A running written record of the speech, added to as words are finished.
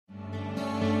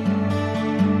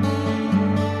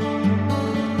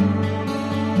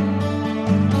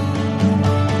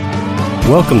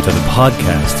Welcome to the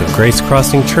podcast of Grace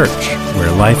Crossing Church, where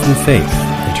life and faith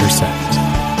intersect.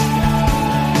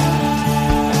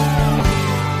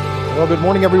 Well, good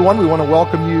morning, everyone. We want to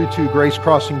welcome you to Grace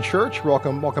Crossing Church.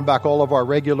 Welcome back all of our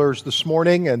regulars this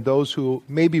morning and those who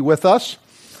may be with us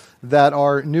that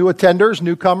are new attenders,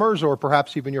 newcomers, or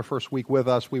perhaps even your first week with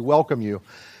us. We welcome you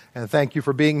and thank you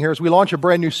for being here as we launch a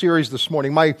brand new series this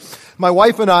morning. My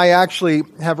wife and I actually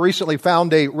have recently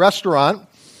found a restaurant.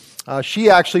 She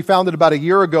actually found it about a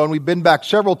year ago, and we've been back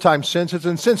several times since. It's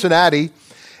in Cincinnati,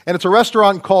 and it's a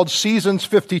restaurant called Seasons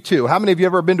 52. How many of you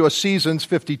have ever been to a Seasons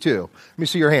 52? Let me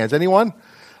see your hands. Anyone?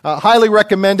 Highly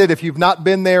recommended if you've not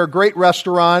been there. Great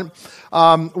restaurant.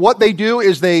 What they do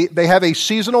is they have a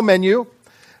seasonal menu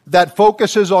that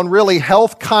focuses on really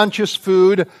health-conscious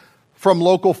food from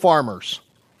local farmers.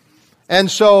 And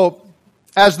so,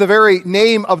 as the very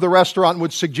name of the restaurant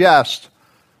would suggest,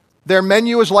 their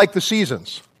menu is like the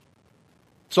seasons.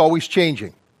 It's always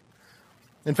changing.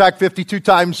 In fact, 52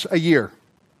 times a year,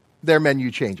 their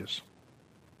menu changes.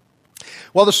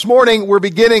 Well, this morning, we're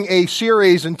beginning a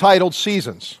series entitled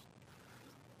Seasons.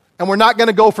 And we're not going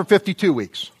to go for 52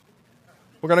 weeks.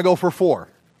 We're going to go for 4.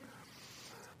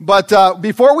 But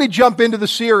before we jump into the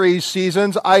series,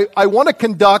 Seasons, I want to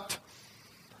conduct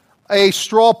a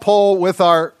straw poll with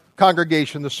our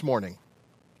congregation this morning.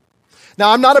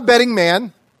 Now, I'm not a betting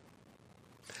man,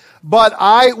 but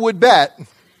I would bet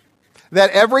that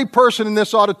every person in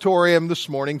this auditorium this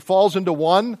morning falls into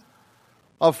one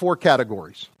of 4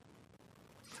 categories.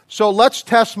 So let's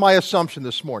test my assumption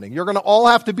this morning. You're going to all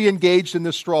have to be engaged in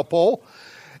this straw poll,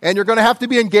 and you're going to have to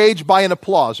be engaged by an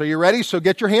applause. Are you ready? So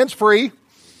get your hands free,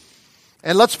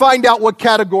 and let's find out what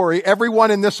category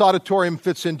everyone in this auditorium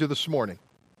fits into this morning.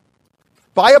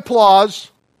 By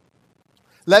applause,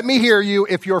 let me hear you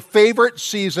if your favorite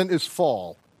season is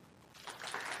fall.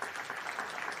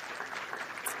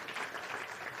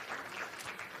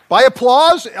 By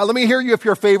applause, let me hear you if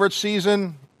your favorite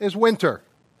season is winter.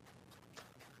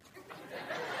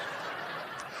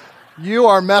 You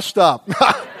are messed up.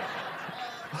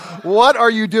 What are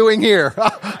you doing here?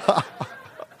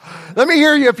 Let me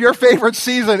hear you if your favorite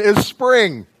season is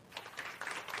spring.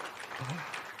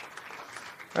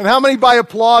 And how many by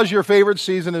applause your favorite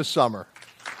season is summer?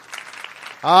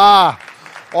 All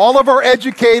of our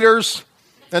educators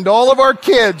and all of our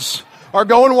kids are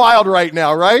going wild right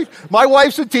now, right? My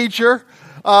wife's a teacher,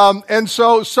 and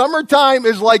so summertime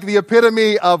is like the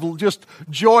epitome of just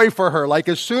joy for her. Like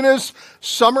as soon as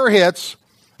summer hits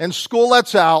and school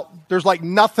lets out, there's like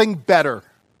nothing better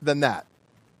than that.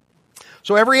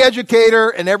 So every educator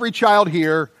and every child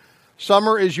here,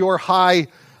 summer is your high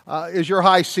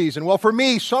season. Well, for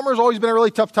me, summer's always been a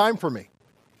really tough time for me.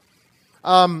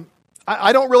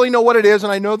 I don't really know what it is,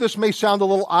 and I know this may sound a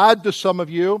little odd to some of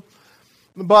you,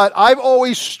 but I've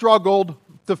always struggled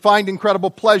to find incredible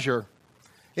pleasure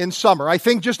in summer. I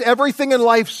think just everything in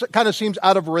life kind of seems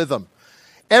out of rhythm.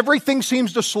 Everything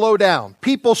seems to slow down.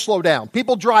 People slow down.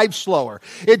 People drive slower.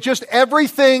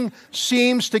 Everything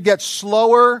seems to get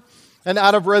slower and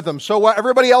out of rhythm. So while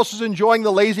everybody else is enjoying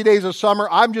the lazy days of summer,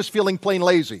 I'm just feeling plain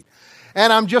lazy.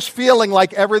 And I'm just feeling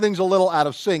like everything's a little out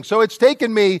of sync. So it's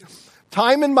taken me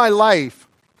time in my life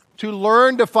to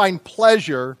learn to find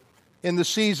pleasure in the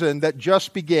season that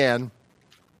just began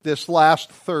this last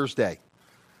Thursday.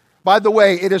 By the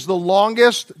way, it is the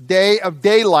longest day of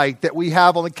daylight that we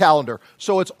have on the calendar.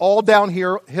 So it's all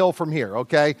downhill from here,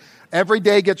 okay? Every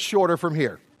day gets shorter from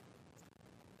here.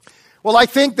 Well, I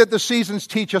think that the seasons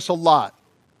teach us a lot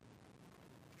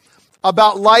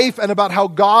about life and about how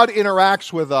God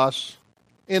interacts with us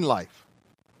in life.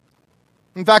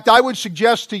 In fact, I would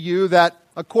suggest to you that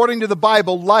according to the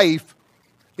Bible, life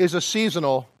is a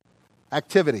seasonal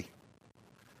activity.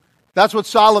 That's what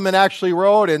Solomon actually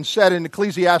wrote and said in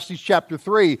Ecclesiastes chapter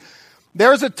 3.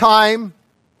 There's a time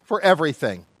for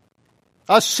everything,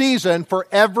 a season for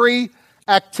every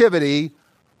activity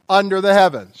under the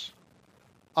heavens,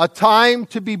 a time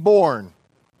to be born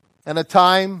and a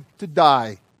time to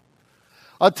die,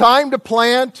 a time to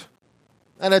plant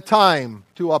and a time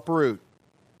to uproot,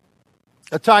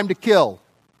 a time to kill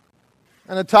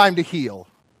and a time to heal,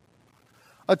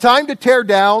 a time to tear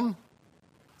down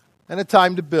and a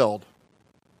time to build,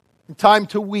 a time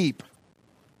to weep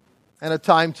and a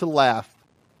time to laugh,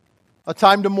 a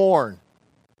time to mourn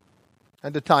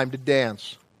and a time to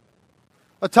dance,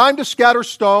 a time to scatter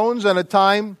stones and a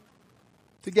time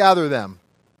to gather them,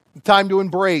 a time to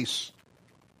embrace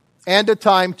and a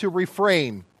time to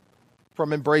refrain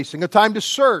from embracing, a time to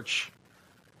search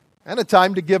and a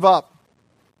time to give up,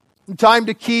 a time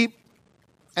to keep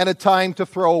and a time to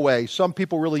throw away. Some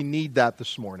people really need that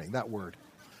this morning, that word.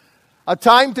 A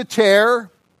time to tear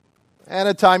and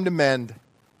a time to mend,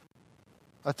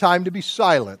 a time to be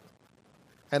silent,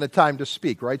 and a time to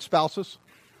speak, right, spouses?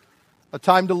 A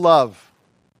time to love,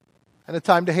 and a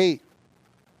time to hate,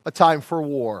 a time for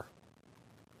war,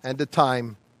 and a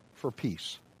time for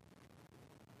peace.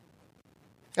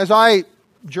 As I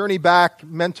journey back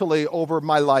mentally over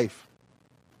my life,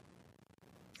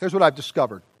 here's what I've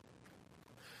discovered.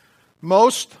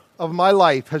 Most of my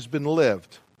life has been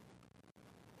lived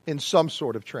in some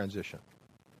sort of transition.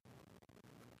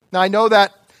 Now, I know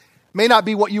that may not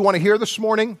be what you want to hear this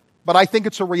morning, but I think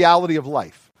it's a reality of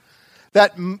life.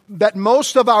 That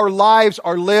most of our lives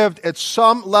are lived at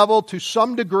some level, to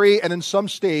some degree, and in some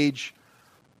stage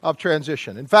of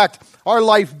transition. In fact, our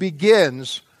life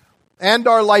begins and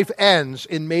our life ends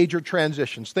in major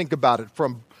transitions. Think about it,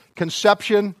 from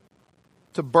conception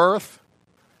to birth,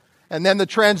 and then the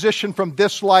transition from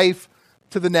this life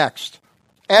to the next.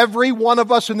 Every one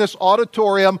of us in this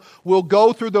auditorium will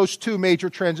go through those two major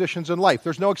transitions in life.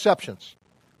 There's no exceptions.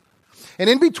 And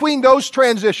in between those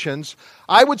transitions,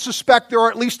 I would suspect there are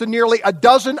at least nearly a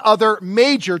dozen other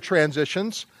major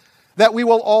transitions that we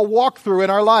will all walk through in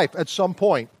our life at some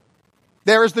point.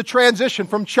 There is the transition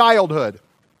from childhood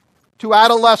to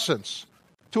adolescence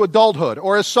to adulthood,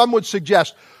 or as some would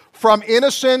suggest, from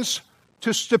innocence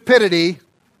to stupidity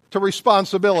to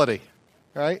responsibility,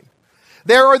 right?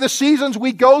 There are the seasons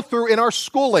we go through in our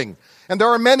schooling, and there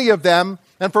are many of them,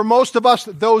 and for most of us,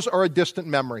 those are a distant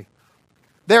memory.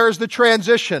 There is the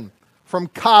transition from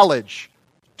college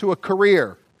to a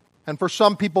career, and for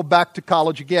some people back to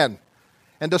college again,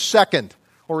 and a second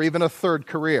or even a third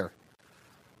career.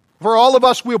 For all of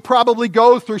us, we'll probably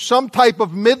go through some type of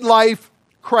midlife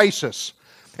crisis.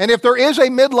 And if there is a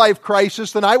midlife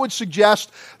crisis, then I would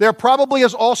suggest there probably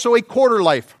is also a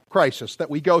quarter-life crisis that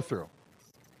we go through.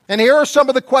 And here are some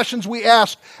of the questions we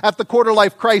ask at the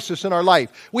quarter-life crisis in our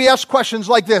life. We ask questions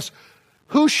like this: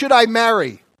 who should I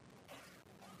marry?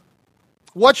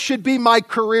 What should be my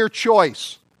career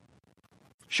choice?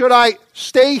 Should I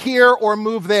stay here or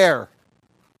move there?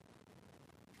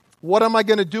 What am I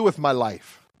going to do with my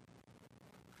life?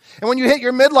 And when you hit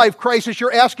your midlife crisis,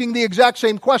 you're asking the exact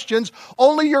same questions,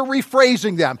 only you're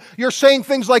rephrasing them. You're saying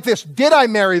things like this: did I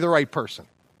marry the right person?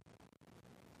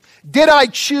 Did I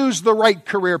choose the right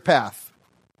career path?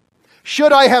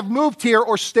 Should I have moved here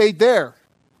or stayed there?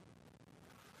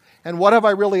 And what have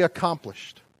I really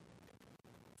accomplished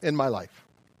in my life?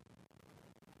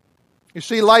 You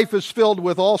see, life is filled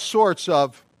with all sorts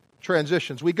of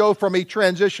transitions. We go from a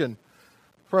transition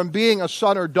from being a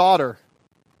son or daughter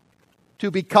to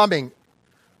becoming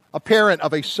a parent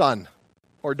of a son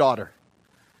or daughter.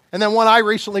 And then one I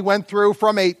recently went through,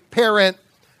 from a parent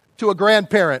to a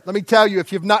grandparent. Let me tell you,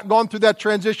 if you've not gone through that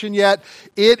transition yet,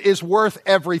 it is worth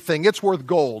everything. It's worth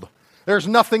gold. There's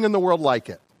nothing in the world like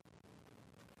it.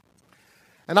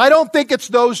 And I don't think it's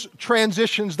those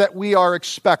transitions that we are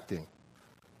expecting,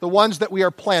 the ones that we are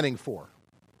planning for,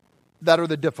 that are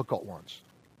the difficult ones.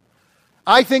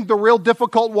 I think the real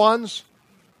difficult ones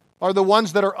are the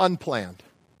ones that are unplanned,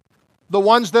 the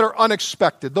ones that are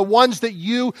unexpected, the ones that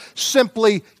you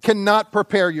simply cannot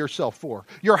prepare yourself for.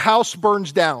 Your house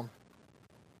burns down.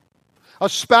 A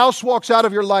spouse walks out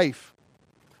of your life.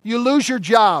 You lose your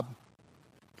job.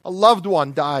 A loved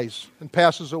one dies and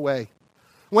passes away.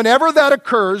 Whenever that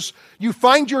occurs, you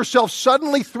find yourself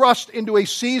suddenly thrust into a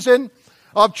season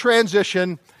of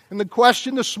transition. And the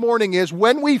question this morning is,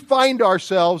 when we find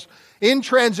ourselves in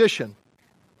transition,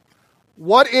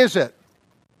 what is it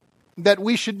that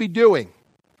we should be doing?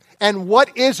 And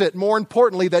what is it, more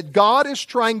importantly, that God is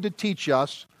trying to teach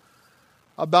us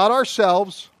about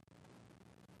ourselves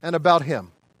and about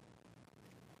Him?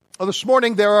 Well, this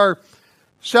morning there are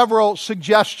several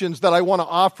suggestions that I want to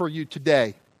offer you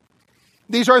today.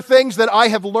 These are things that I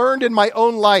have learned in my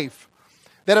own life,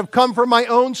 that have come from my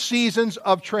own seasons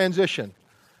of transition,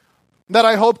 that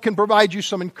I hope can provide you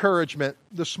some encouragement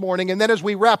this morning. And then as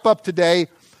we wrap up today,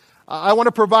 I want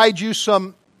to provide you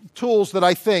some tools that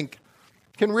I think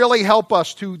can really help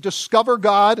us to discover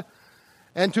God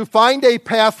and to find a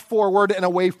path forward and a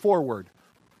way forward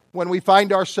when we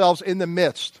find ourselves in the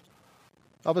midst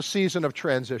of a season of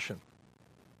transition.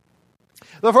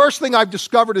 The first thing I've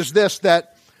discovered is this,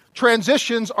 that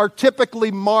transitions are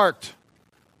typically marked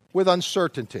with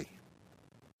uncertainty.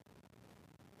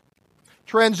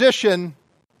 Transition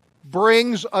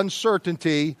brings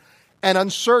uncertainty, and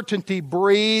uncertainty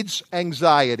breeds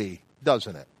anxiety,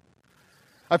 doesn't it?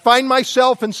 I find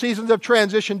myself in seasons of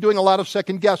transition doing a lot of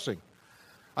second guessing.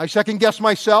 I second guess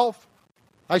myself.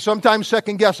 I sometimes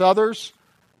second guess others.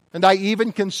 And I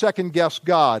even can second guess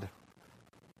God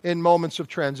in moments of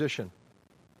transition.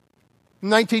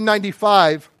 In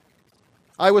 1995,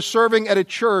 I was serving at a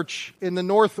church in the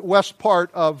northwest part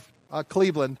of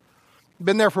Cleveland.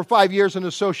 Been there for 5 years, an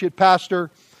associate pastor,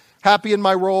 happy in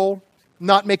my role,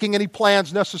 not making any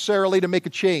plans necessarily to make a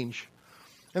change.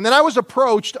 And then I was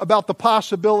approached about the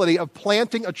possibility of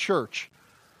planting a church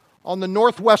on the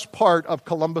northwest part of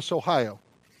Columbus, Ohio.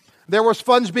 There was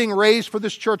funds being raised for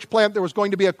this church plant. There was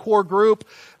going to be a core group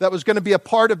that was going to be a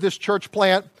part of this church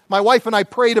plant. My wife and I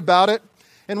prayed about it,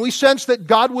 and we sensed that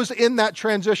God was in that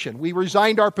transition. We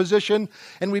resigned our position,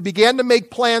 and we began to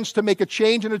make plans to make a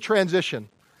change and a transition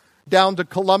down to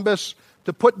Columbus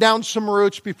to put down some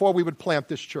roots before we would plant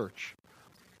this church.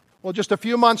 Well, just a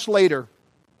few months later,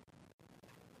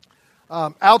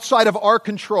 outside of our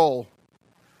control,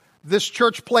 this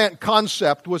church plant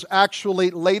concept was actually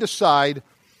laid aside,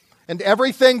 and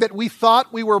everything that we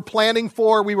thought we were planning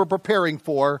for, we were preparing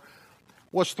for,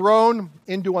 was thrown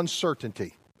into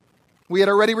uncertainty. We had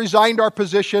already resigned our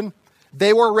position.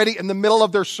 They were already in the middle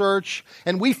of their search,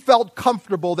 and we felt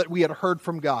comfortable that we had heard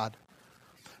from God.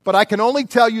 But I can only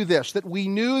tell you this, that we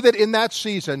knew that in that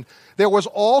season, there was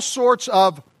all sorts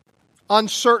of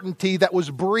uncertainty that was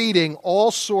breeding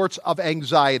all sorts of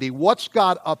anxiety. What's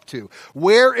God up to?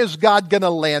 Where is God going to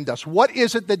land us? What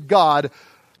is it that God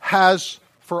has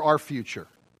for our future?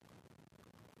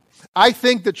 I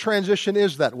think the transition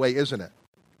is that way, isn't it?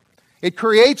 It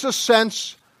creates a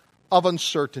sense of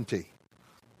uncertainty.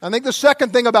 I think the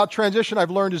second thing about transition I've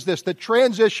learned is this, that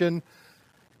transition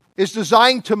is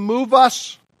designed to move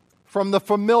us from the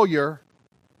familiar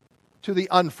to the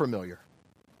unfamiliar.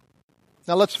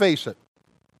 Now let's face it.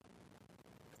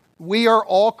 We are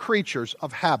all creatures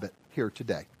of habit here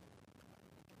today.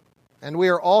 And we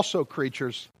are also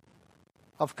creatures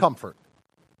of comfort.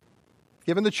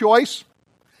 Given the choice,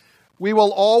 we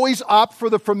will always opt for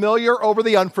the familiar over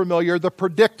the unfamiliar, the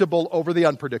predictable over the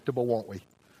unpredictable, won't we?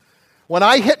 When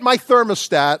I hit my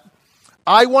thermostat,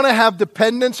 I want to have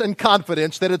dependence and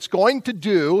confidence that it's going to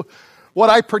do what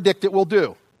I predict it will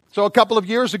do. So a couple of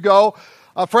years ago,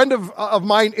 a friend of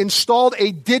mine installed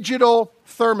a digital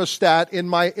thermostat in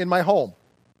my home.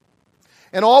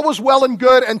 And all was well and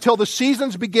good until the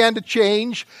seasons began to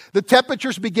change, the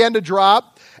temperatures began to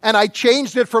drop, and I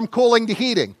changed it from cooling to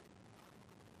heating.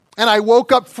 And I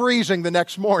woke up freezing the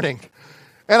next morning,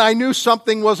 and I knew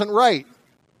something wasn't right.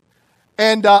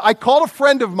 And I called a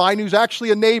friend of mine who's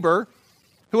actually a neighbor,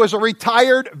 who is a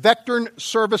retired veteran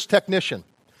service technician.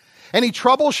 And he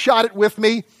troubleshot it with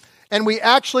me, and we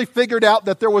actually figured out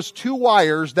that there was 2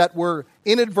 wires that were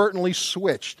inadvertently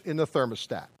switched in the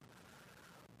thermostat.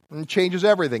 And it changes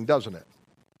everything, doesn't it?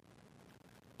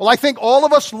 Well, I think all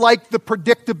of us like the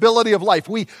predictability of life.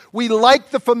 We like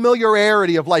the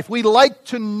familiarity of life. We like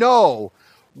to know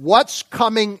what's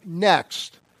coming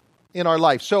next in our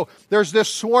life. So there's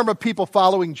this swarm of people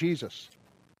following Jesus.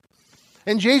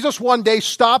 And Jesus one day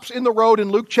stops in the road in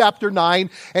Luke chapter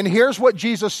 9, and here's what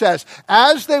Jesus says.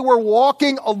 As they were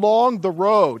walking along the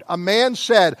road, a man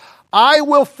said, "I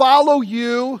will follow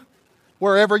you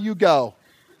wherever you go."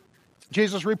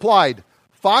 Jesus replied,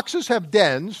 "Foxes have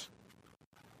dens,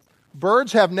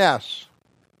 birds have nests,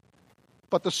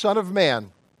 but the Son of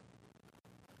Man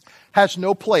has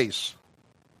no place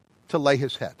to lay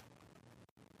his head."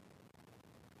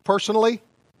 Personally,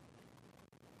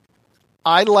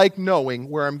 I like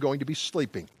knowing where I'm going to be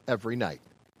sleeping every night.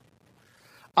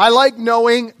 I like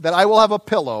knowing that I will have a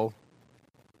pillow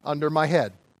under my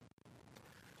head.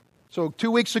 So 2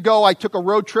 weeks ago, I took a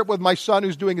road trip with my son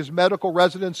who's doing his medical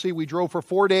residency. We drove for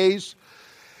 4 days.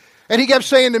 And he kept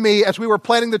saying to me, as we were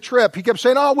planning the trip, he kept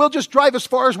saying, "Oh, we'll just drive as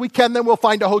far as we can, then we'll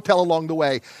find a hotel along the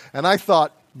way." And I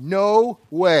thought, no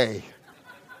way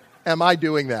am I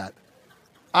doing that.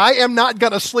 I am not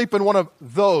going to sleep in one of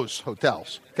those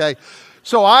hotels, okay?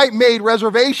 So I made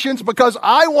reservations because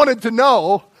I wanted to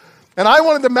know, and I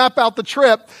wanted to map out the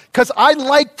trip because I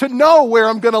like to know where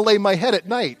I'm going to lay my head at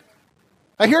night.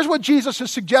 Now here's what Jesus is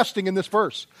suggesting in this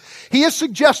verse. He is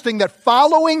suggesting that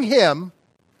following him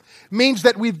means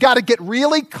that we've got to get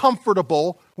really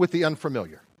comfortable with the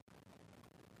unfamiliar.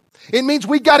 It means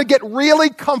we've got to get really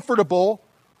comfortable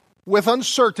with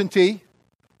uncertainty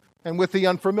and with the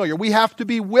unfamiliar. We have to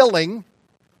be willing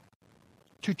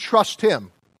to trust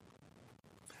him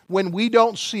when we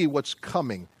don't see what's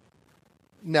coming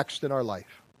next in our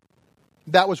life.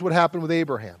 That was what happened with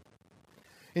Abraham.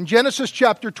 In Genesis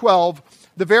chapter 12,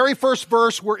 the very first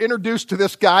verse, we're introduced to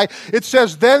this guy. It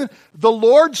says, "Then the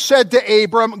Lord said to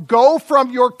Abram, go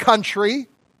from your country,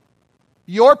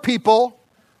 your people,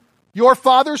 your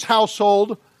father's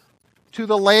household, to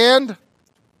the land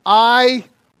I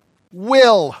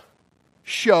will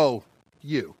show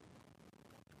you."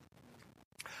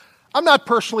 I'm not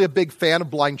personally a big fan of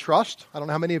blind trust. I don't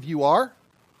know how many of you are.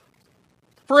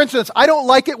 For instance, I don't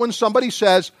like it when somebody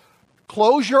says,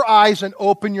 close your eyes and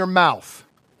open your mouth.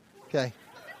 Okay?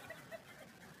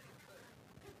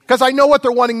 Because I know what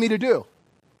they're wanting me to do.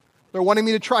 They're wanting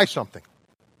me to try something.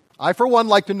 I, for one,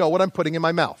 like to know what I'm putting in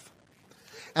my mouth.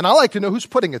 And I like to know who's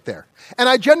putting it there. And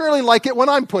I generally like it when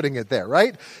I'm putting it there,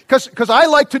 right? Because I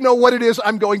like to know what it is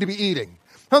I'm going to be eating.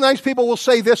 Sometimes people will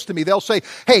say this to me. They'll say,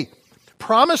 hey,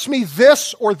 promise me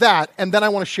this or that, and then I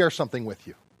want to share something with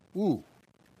you. Ooh.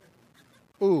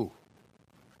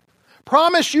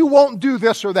 Promise you won't do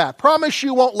this or that. Promise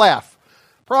you won't laugh.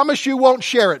 Promise you won't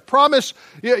share it. Promise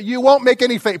you won't make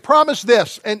any fake. Promise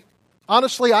this. And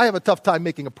honestly, I have a tough time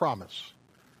making a promise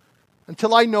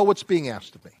until I know what's being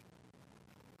asked of me.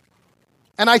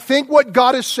 And I think what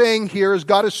God is saying here is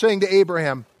God is saying to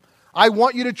Abraham, I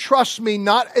want you to trust me,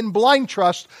 not in blind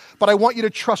trust, but I want you to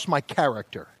trust my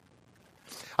character.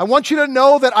 I want you to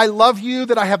know that I love you,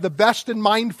 that I have the best in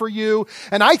mind for you.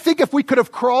 And I think if we could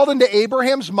have crawled into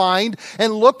Abraham's mind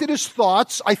and looked at his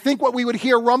thoughts, I think what we would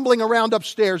hear rumbling around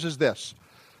upstairs is this.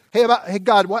 Hey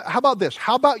God, how about this?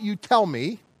 How about you tell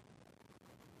me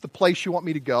the place you want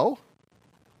me to go,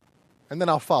 and then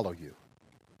I'll follow you.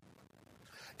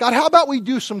 God, how about we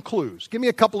do some clues? Give me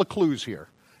a couple of clues here.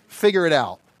 Figure it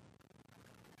out.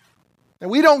 And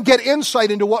we don't get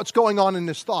insight into what's going on in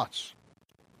his thoughts.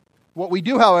 What we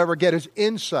do, however, get is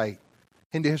insight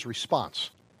into his response.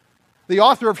 The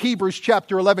author of Hebrews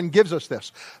chapter 11 gives us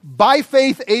this. By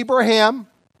faith, Abraham,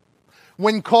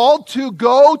 when called to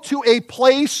go to a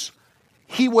place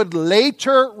he would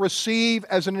later receive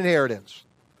as an inheritance,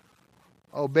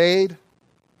 obeyed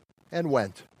and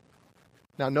went.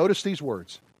 Now notice these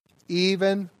words.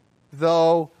 Even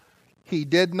though he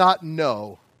did not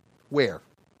know where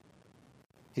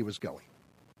he was going.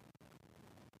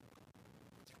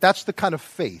 That's the kind of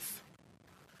faith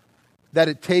that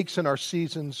it takes in our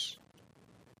seasons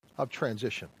of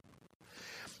transition.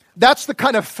 That's the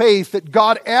kind of faith that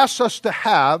God asks us to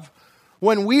have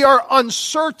when we are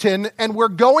uncertain and we're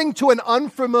going to an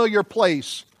unfamiliar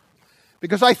place.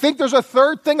 Because I think there's a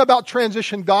third thing about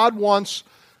transition God wants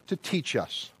to teach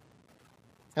us.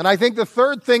 And I think the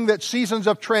third thing that seasons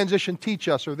of transition teach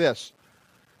us are this.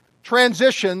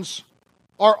 Transitions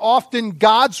are often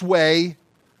God's way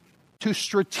to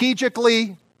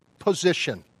strategically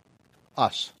position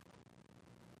us.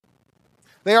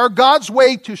 They are God's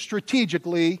way to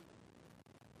strategically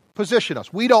position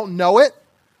us. We don't know it.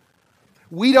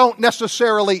 We don't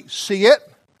necessarily see it,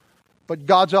 but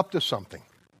God's up to something.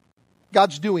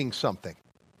 God's doing something.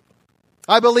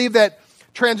 I believe that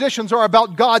transitions are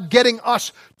about God getting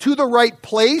us to the right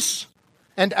place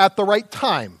and at the right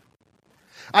time.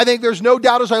 I think there's no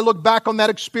doubt as I look back on that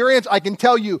experience, I can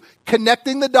tell you,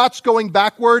 connecting the dots going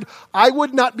backward, I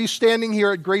would not be standing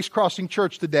here at Grace Crossing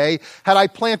Church today had I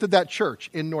planted that church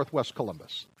in Northwest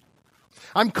Columbus.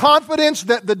 I'm confident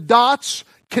that the dots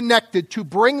connected to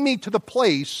bring me to the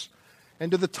place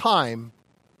and to the time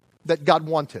that God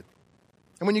wanted.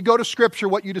 And when you go to Scripture,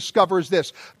 what you discover is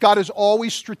this. God is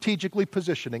always strategically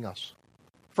positioning us.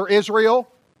 For Israel,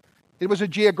 it was a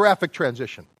geographic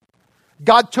transition.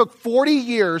 God took 40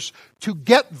 years to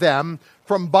get them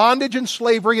from bondage and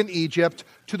slavery in Egypt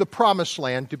to the promised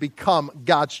land to become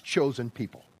God's chosen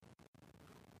people.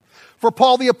 For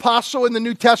Paul the Apostle in the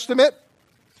New Testament,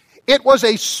 it was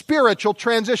a spiritual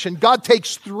transition. God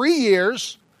takes 3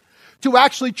 years to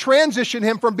actually transition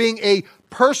him from being a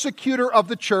persecutor of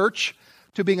the church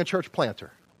to being a church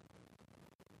planter.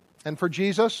 And for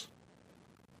Jesus,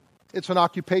 it's an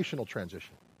occupational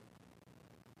transition.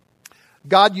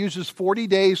 God uses 40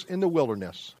 days in the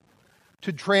wilderness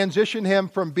to transition him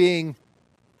from being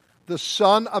the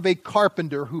son of a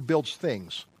carpenter who builds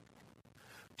things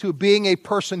to being a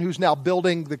person who's now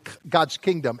building God's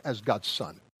kingdom as God's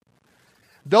son.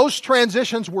 Those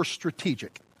transitions were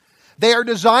strategic. They are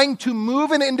designed to move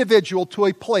an individual to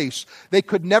a place they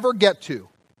could never get to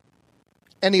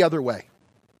any other way.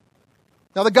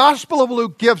 Now, the Gospel of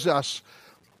Luke gives us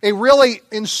a really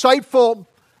insightful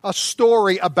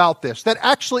story about this that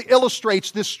actually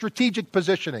illustrates this strategic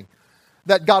positioning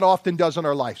that God often does in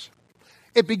our lives.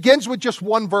 It begins with just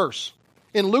one verse.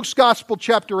 In Luke's Gospel,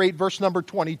 chapter 8, verse number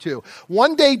 22.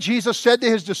 One day Jesus said to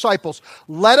his disciples,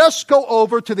 "Let us go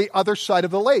over to the other side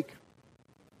of the lake."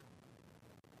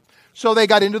 So they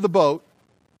got into the boat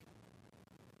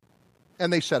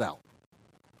and they set out.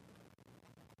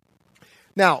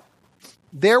 Now,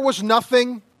 there was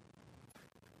nothing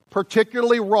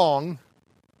particularly wrong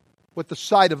with the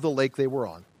side of the lake they were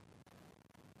on.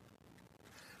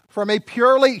 From a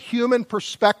purely human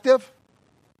perspective,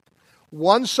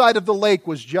 one side of the lake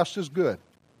was just as good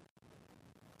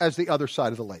as the other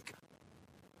side of the lake.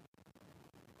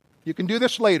 You can do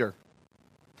this later.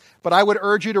 But I would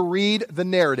urge you to read the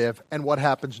narrative and what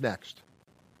happens next.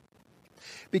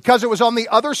 Because it was on the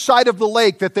other side of the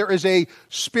lake that there is a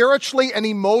spiritually and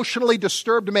emotionally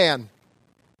disturbed man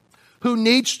who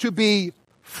needs to be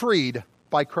freed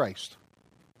by Christ.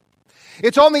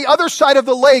 It's on the other side of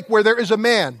the lake where there is a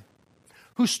man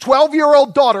whose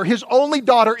 12-year-old daughter, his only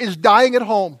daughter, is dying at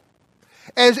home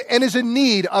and is in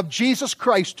need of Jesus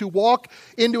Christ to walk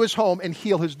into his home and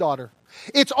heal his daughter.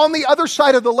 It's on the other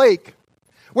side of the lake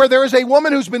where there is a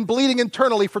woman who's been bleeding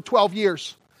internally for 12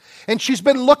 years. And she's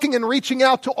been looking and reaching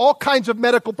out to all kinds of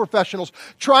medical professionals,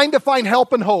 trying to find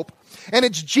help and hope. And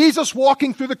it's Jesus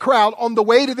walking through the crowd on the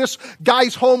way to this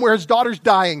guy's home where his daughter's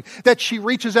dying that she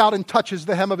reaches out and touches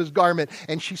the hem of his garment,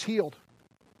 and she's healed.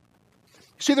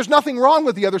 See, there's nothing wrong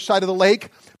with the other side of the lake,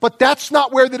 but that's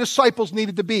not where the disciples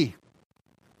needed to be.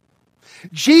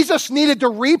 Jesus needed to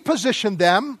reposition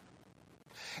them,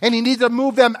 and he needed to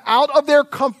move them out of their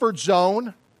comfort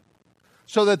zone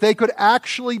so that they could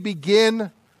actually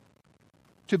begin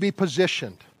to be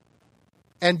positioned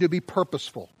and to be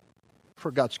purposeful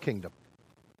for God's kingdom.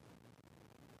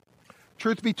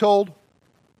 Truth be told,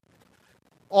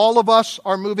 all of us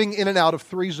are moving in and out of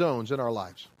 3 zones in our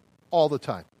lives all the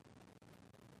time.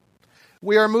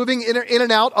 We are moving in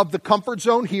and out of the comfort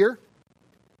zone here.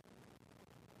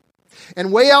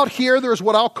 And way out here, there's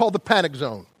what I'll call the panic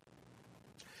zone.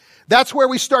 That's where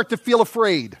we start to feel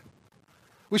afraid.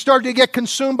 We start to get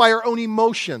consumed by our own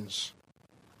emotions.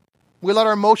 We let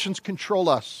our emotions control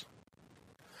us.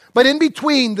 But in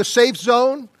between the safe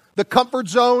zone, the comfort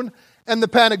zone, and the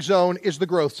panic zone is the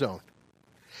growth zone.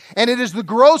 And it is the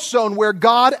growth zone where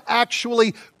God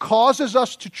actually causes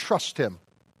us to trust Him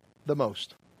the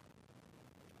most.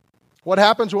 What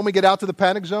happens when we get out to the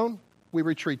panic zone? We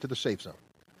retreat to the safe zone.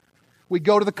 We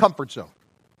go to the comfort zone.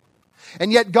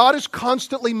 And yet God is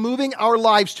constantly moving our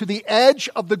lives to the edge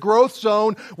of the growth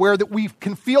zone where that we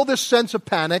can feel this sense of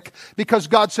panic because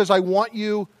God says, I want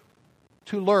you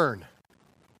to learn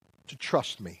to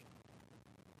trust me.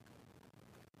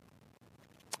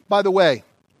 By the way,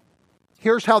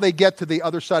 here's how they get to the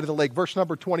other side of the lake. Verse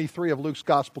number 23 of Luke's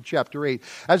Gospel, chapter 8.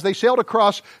 As they sailed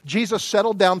across, Jesus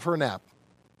settled down for a nap.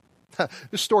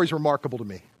 This story is remarkable to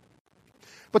me.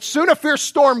 But soon a fierce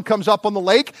storm comes up on the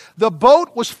lake. The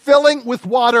boat was filling with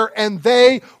water, and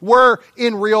they were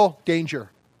in real danger.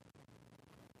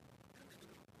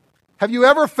 Have you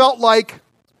ever felt like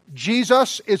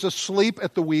Jesus is asleep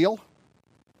at the wheel?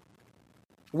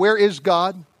 Where is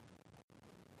God?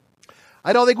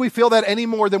 I don't think we feel that any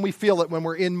more than we feel it when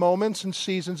we're in moments and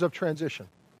seasons of transition.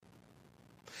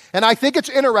 And I think it's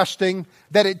interesting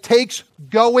that it takes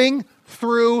going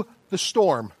through the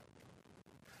storm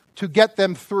to get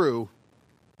them through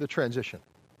the transition.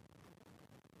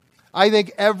 I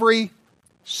think every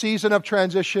season of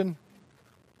transition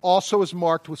also is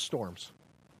marked with storms.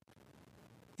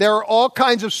 There are all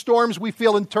kinds of storms we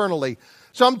feel internally.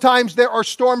 Sometimes there are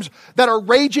storms that are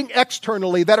raging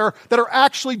externally, that are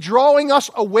actually drawing us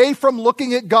away from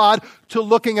looking at God to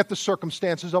looking at the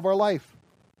circumstances of our life.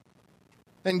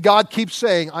 And God keeps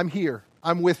saying, I'm here,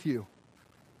 I'm with you.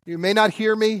 You may not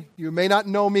hear me, you may not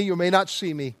know me, you may not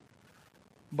see me,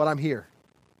 but I'm here.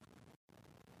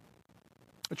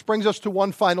 Which brings us to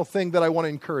one final thing that I want to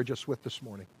encourage us with this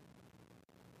morning.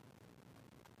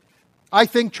 I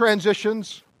think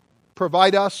transitions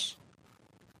provide us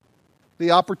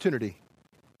the opportunity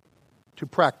to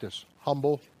practice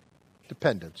humble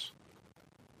dependence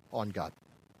on God.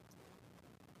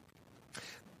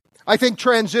 I think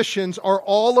transitions are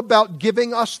all about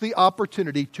giving us the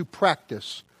opportunity to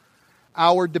practice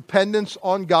our dependence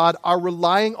on God, our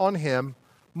relying on Him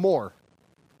more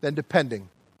than depending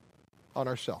on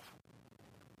ourselves.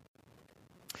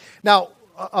 Now,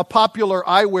 a popular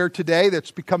eyewear today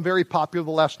that's become very popular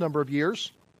the last number of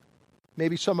years,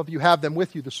 maybe some of you have them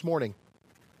with you this morning.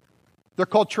 They're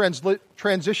called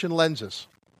transition lenses.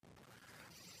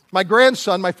 My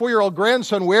grandson, my 4-year-old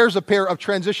grandson, wears a pair of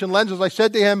transition lenses. I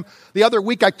said to him the other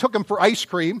week, I took him for ice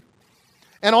cream.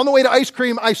 And on the way to ice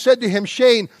cream, I said to him,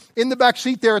 Shane, in the back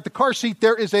seat there, at the car seat,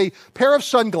 there is a pair of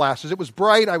sunglasses. It was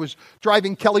bright. I was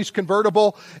driving Kelly's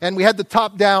convertible, and we had the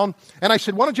top down. And I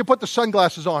said, why don't you put the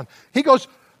sunglasses on? He goes,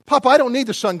 Papa, I don't need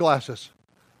the sunglasses.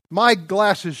 My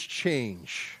glasses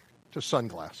change to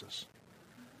sunglasses.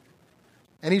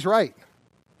 And he's right.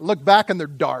 Look back, and they're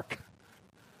dark.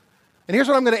 And here's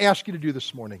what I'm going to ask you to do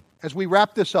this morning. As we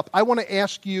wrap this up, I want to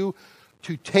ask you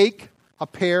to take a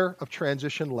pair of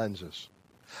transition lenses.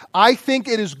 I think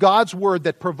it is God's Word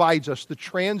that provides us the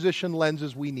transition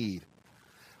lenses we need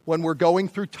when we're going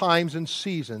through times and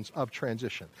seasons of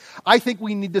transition. I think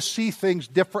we need to see things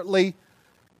differently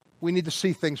we need to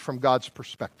see things from God's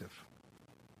perspective.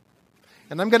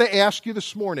 And I'm going to ask you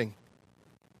this morning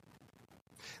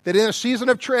that in a season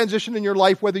of transition in your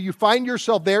life, whether you find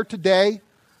yourself there today,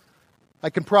 I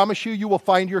can promise you, you will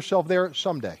find yourself there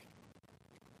someday.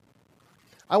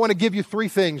 I want to give you 3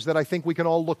 things that I think we can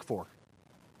all look for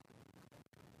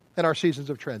in our seasons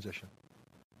of transition.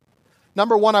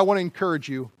 Number 1, I want to encourage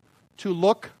you to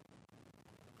look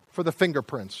for the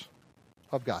fingerprints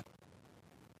of God.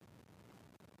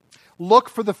 Look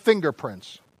for the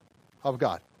fingerprints of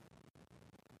God.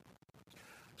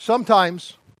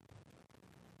 Sometimes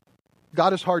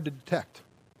God is hard to detect.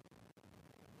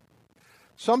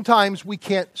 Sometimes we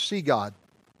can't see God.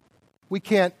 We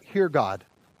can't hear God.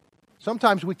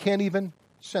 Sometimes we can't even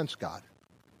sense God.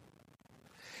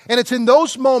 And it's in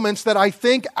those moments that I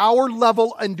think our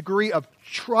level and degree of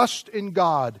trust in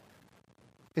God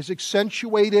is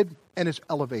accentuated and is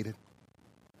elevated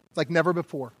like never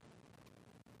before.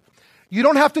 You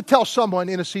don't have to tell someone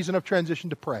in a season of transition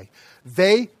to pray.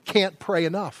 They can't pray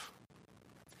enough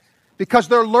because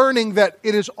they're learning that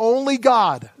it is only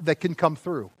God that can come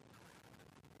through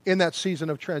in that season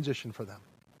of transition for them.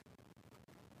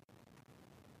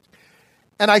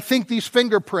 And I think these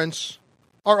fingerprints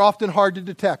are often hard to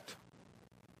detect.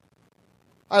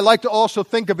 I like to also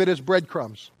think of it as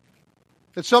breadcrumbs.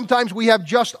 That sometimes we have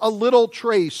just a little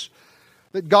trace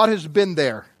that God has been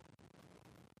there.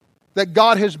 That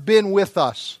God has been with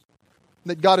us.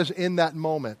 That God is in that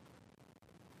moment.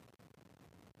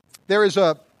 There is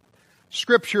a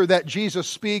scripture that Jesus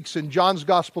speaks in John's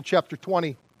Gospel, chapter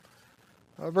 20.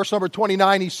 Verse number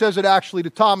 29, he says it actually to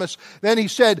Thomas. Then he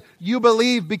said, "You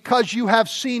believe because you have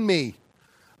seen me.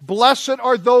 Blessed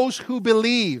are those who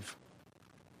believe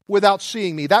without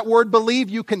seeing me." That word believe,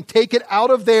 you can take it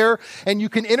out of there and you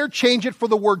can interchange it for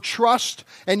the word trust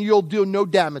and you'll do no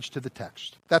damage to the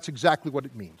text. That's exactly what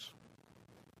it means.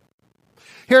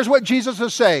 Here's what Jesus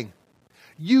is saying.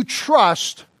 You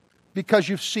trust because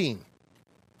you've seen.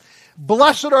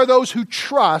 Blessed are those who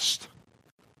trust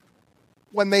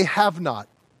when they have not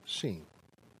seen.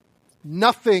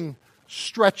 Nothing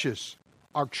stretches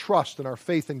our trust and our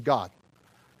faith in God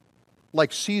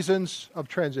like seasons of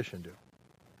transition do.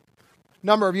 A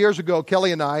number of years ago,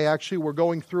 Kelly and I actually were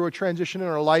going through a transition in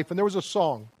our life, and there was a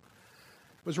song.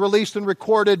 It was released and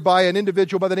recorded by an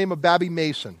individual by the name of Babby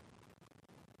Mason.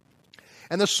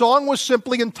 And the song was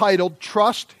simply entitled,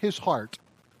 "Trust His Heart."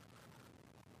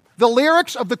 The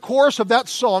lyrics of the chorus of that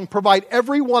song provide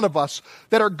every one of us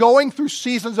that are going through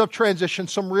seasons of transition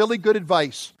some really good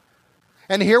advice.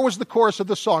 And here was the chorus of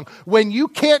the song. When you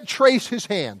can't trace His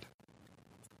hand,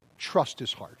 trust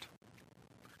His heart.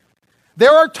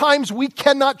 There are times we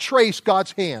cannot trace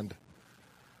God's hand,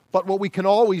 but what we can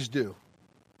always do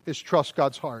is trust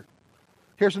God's heart.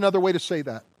 Here's another way to say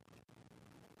that.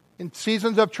 In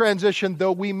seasons of transition,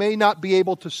 though we may not be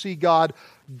able to see God,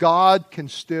 God can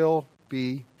still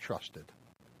be trusted,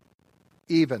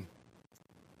 even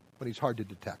when He's hard to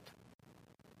detect.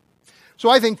 So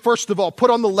I think, first of all,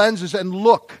 put on the lenses and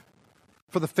look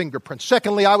for the fingerprints.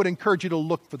 Secondly, I would encourage you to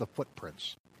look for the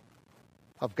footprints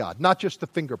of God. Not just the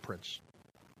fingerprints,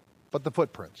 but the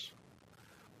footprints.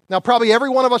 Now, probably every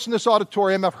one of us in this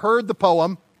auditorium have heard the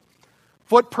poem,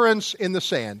 Footprints in the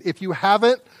Sand. If you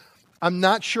haven't, I'm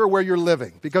not sure where you're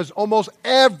living, because almost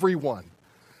everyone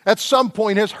at some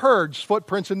point has heard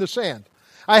Footprints in the Sand.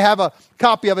 I have a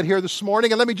copy of it here this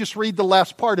morning, and let me just read the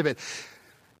last part of it.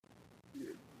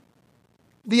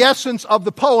 The essence of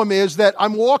the poem is that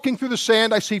I'm walking through the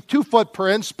sand, I see 2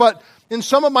 footprints, but in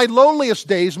some of my loneliest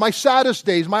days, my saddest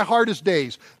days, my hardest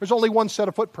days, there's only one set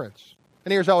of footprints.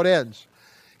 And here's how it ends.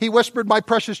 He whispered, "My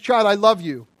precious child, I love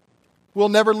you. Will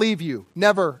never leave you,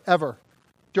 never, ever,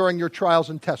 during your trials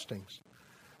and testings.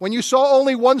 When you saw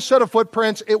only one set of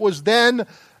footprints, it was then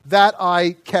that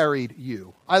I carried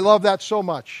you." I love that so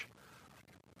much.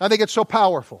 I think it's so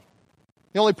powerful.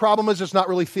 The only problem is it's not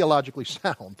really theologically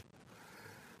sound.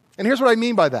 And here's what I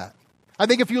mean by that. I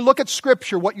think if you look at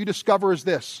Scripture, what you discover is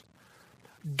this.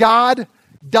 God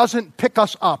doesn't pick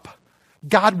us up.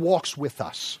 God walks with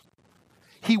us.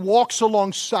 He walks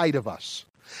alongside of us.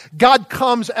 God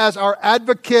comes as our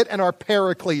advocate and our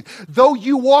paraclete. Though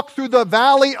you walk through the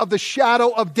valley of the shadow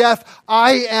of death,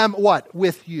 I am what?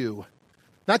 With you.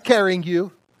 Not carrying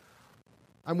you.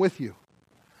 I'm with you.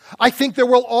 I think there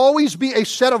will always be a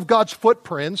set of God's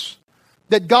footprints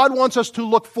that God wants us to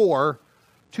look for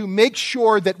to make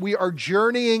sure that we are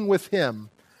journeying with Him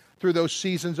through those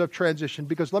seasons of transition.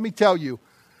 Because let me tell you,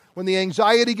 when the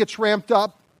anxiety gets ramped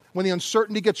up, when the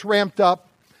uncertainty gets ramped up,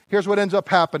 here's what ends up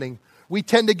happening. We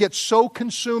tend to get so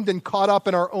consumed and caught up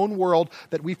in our own world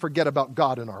that we forget about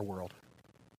God in our world.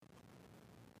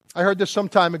 I heard this some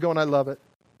time ago and I love it.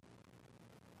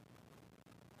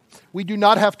 We do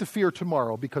not have to fear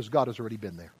tomorrow because God has already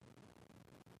been there.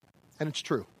 And it's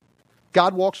true.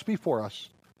 God walks before us.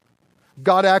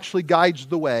 God actually guides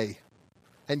the way.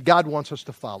 And God wants us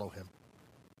to follow Him.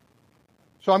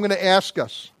 So I'm going to ask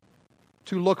us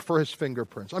to look for His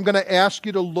fingerprints. I'm going to ask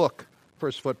you to look for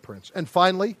His footprints. And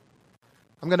finally,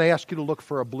 I'm going to ask you to look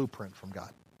for a blueprint from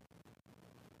God.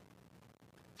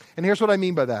 And here's what I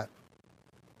mean by that.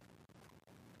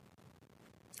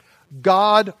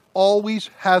 God always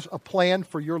has a plan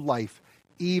for your life,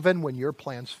 even when your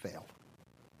plans fail.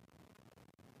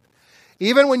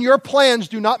 Even when your plans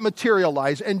do not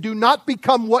materialize and do not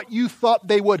become what you thought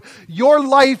they would. Your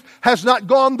life has not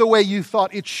gone the way you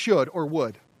thought it should or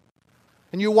would.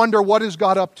 And you wonder, what is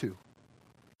God up to?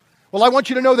 Well, I want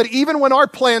you to know that even when our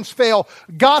plans fail,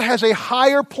 God has a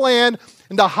higher plan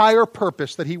and a higher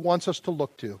purpose that He wants us to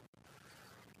look to. And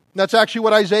that's actually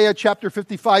what Isaiah chapter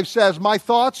 55 says. My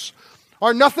thoughts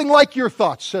are nothing like your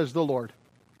thoughts, says the Lord.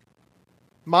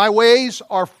 My ways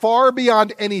are far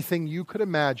beyond anything you could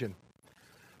imagine.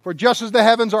 For just as the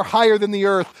heavens are higher than the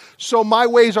earth, so my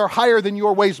ways are higher than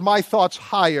your ways, my thoughts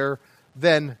higher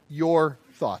than your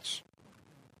thoughts.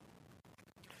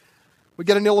 We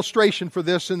get an illustration for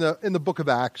this in the book of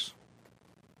Acts.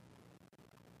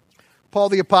 Paul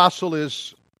the Apostle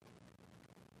is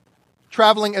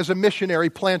traveling as a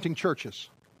missionary planting churches.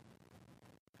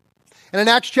 And in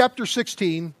Acts chapter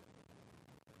 16,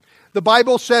 the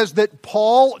Bible says that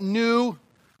Paul knew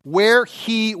where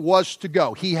he was to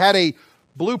go. He had a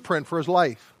blueprint for his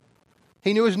life.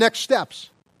 He knew his next steps.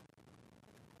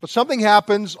 But something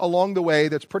happens along the way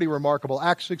that's pretty remarkable.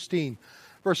 Acts 16,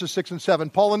 verses 6 and 7.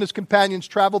 Paul and his companions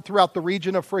traveled throughout the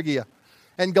region of Phrygia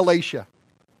and Galatia,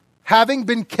 having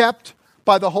been kept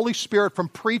by the Holy Spirit from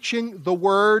preaching the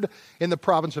word in the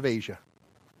province of Asia.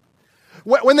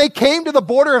 When they came to the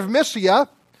border of Mysia,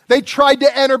 they tried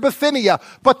to enter Bithynia,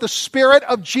 but the Spirit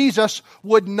of Jesus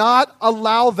would not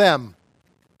allow them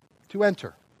to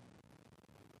enter.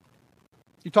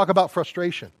 You talk about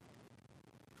frustration.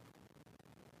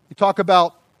 You talk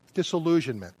about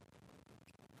disillusionment.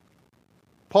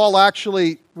 Paul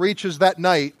actually reaches that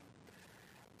night,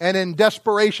 and in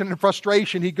desperation and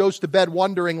frustration, he goes to bed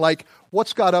wondering, like,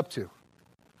 what's God up to?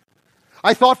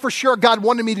 I thought for sure God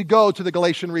wanted me to go to the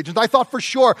Galatian regions. I thought for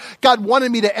sure God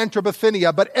wanted me to enter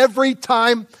Bithynia, but every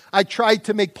time I tried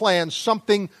to make plans,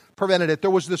 something prevented it.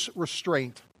 There was this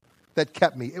restraint that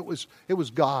kept me. It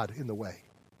was God in the way.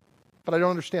 But I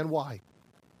don't understand why.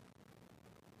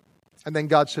 And then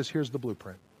God says, here's the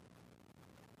blueprint.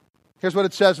 Here's what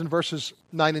it says in verses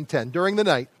 9 and 10. During the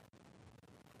night,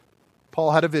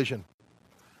 Paul had a vision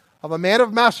of a man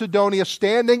of Macedonia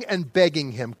standing and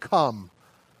begging him, come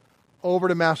over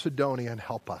to Macedonia and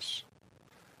help us.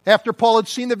 After Paul had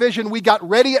seen the vision, we got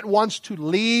ready at once to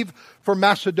leave for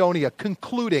Macedonia,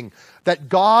 concluding that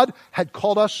God had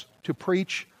called us to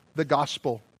preach the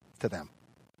gospel to them.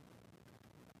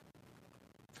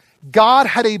 God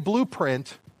had a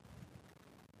blueprint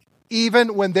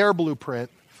even when their blueprint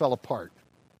fell apart.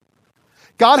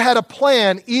 God had a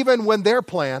plan even when their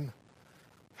plan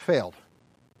failed.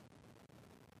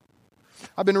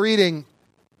 I've been reading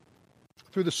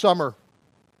through the summer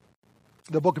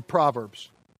the book of Proverbs.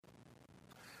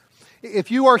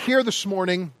 If you are here this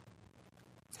morning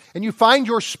and you find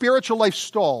your spiritual life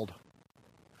stalled,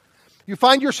 you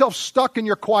find yourself stuck in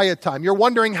your quiet time, you're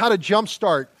wondering how to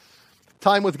jumpstart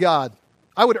time with God,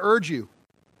 I would urge you,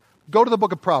 go to the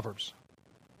book of Proverbs.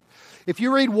 If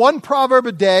you read one proverb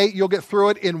a day, you'll get through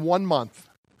it in 1 month.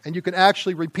 And you can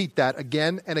actually repeat that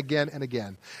again and again and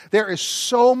again. There is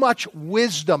so much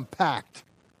wisdom packed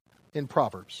in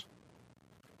Proverbs.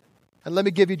 And let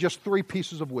me give you just 3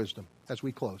 pieces of wisdom as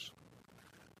we close.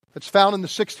 It's found in the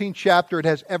 16th chapter. It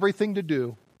has everything to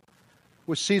do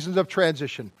with seasons of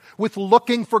transition, with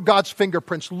looking for God's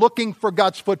fingerprints, looking for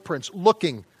God's footprints,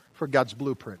 looking for God's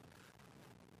blueprint.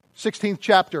 16th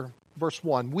chapter, verse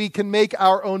 1. We can make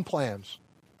our own plans,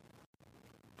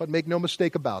 but make no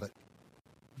mistake about it,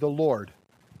 the Lord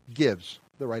gives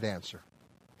the right answer.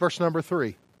 Verse number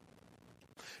 3.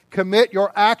 Commit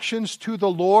your actions to the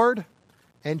Lord,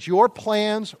 and your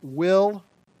plans will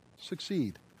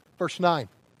succeed. Verse 9.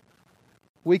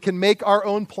 We can make our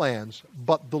own plans,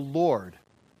 but the Lord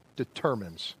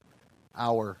determines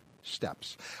our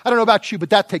steps. I don't know about you, but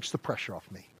that takes the pressure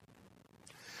off me.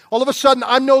 All of a sudden,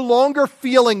 I'm no longer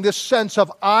feeling this sense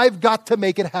of I've got to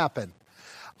make it happen.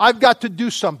 I've got to do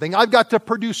something. I've got to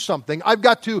produce something. I've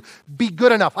got to be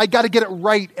good enough. I've got to get it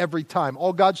right every time.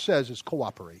 All God says is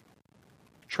cooperate.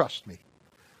 Trust me.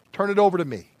 Turn it over to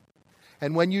me.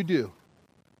 And when you do,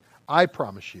 I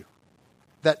promise you,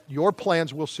 that your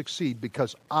plans will succeed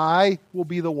because I will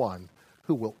be the one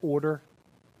who will order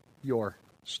your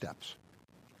steps.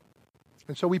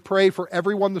 And so we pray for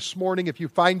everyone this morning. If you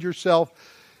find yourself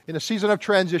in a season of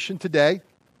transition today,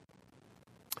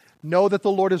 know that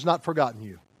the Lord has not forgotten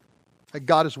you, that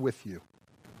God is with you,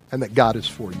 and that God is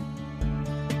for you.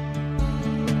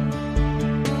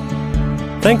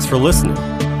 Thanks for listening.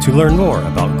 To learn more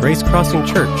about Grace Crossing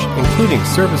Church, including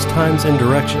service times and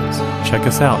directions, check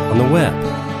us out on the web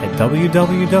at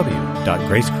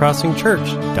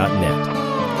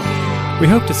www.gracecrossingchurch.net. We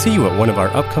hope to see you at one of our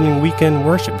upcoming weekend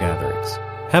worship gatherings.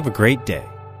 Have a great day.